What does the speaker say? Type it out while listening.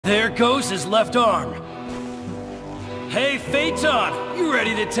There goes his left arm. Hey, Feitan, you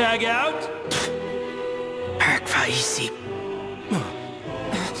ready to tag out?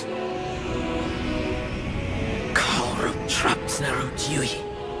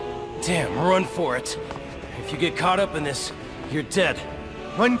 Damn, run for it. If you get caught up in this, you're dead.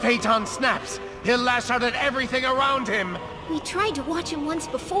 When Feitan snaps, he'll lash out at everything around him. We tried to watch him once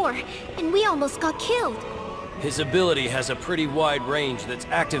before, and we almost got killed. His ability has a pretty wide range that's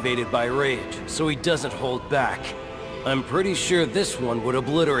activated by rage, so he doesn't hold back. I'm pretty sure this one would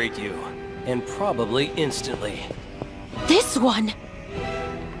obliterate you, and probably instantly. This one?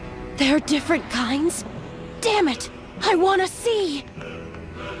 They're different kinds? Damn it! I wanna see!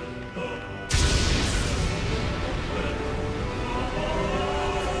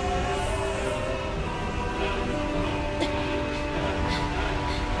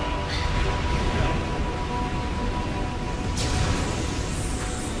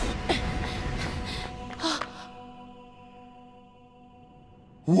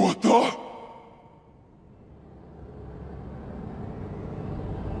 What the?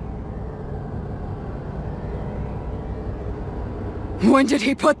 When did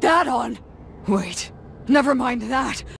he put that on? Wait, never mind that.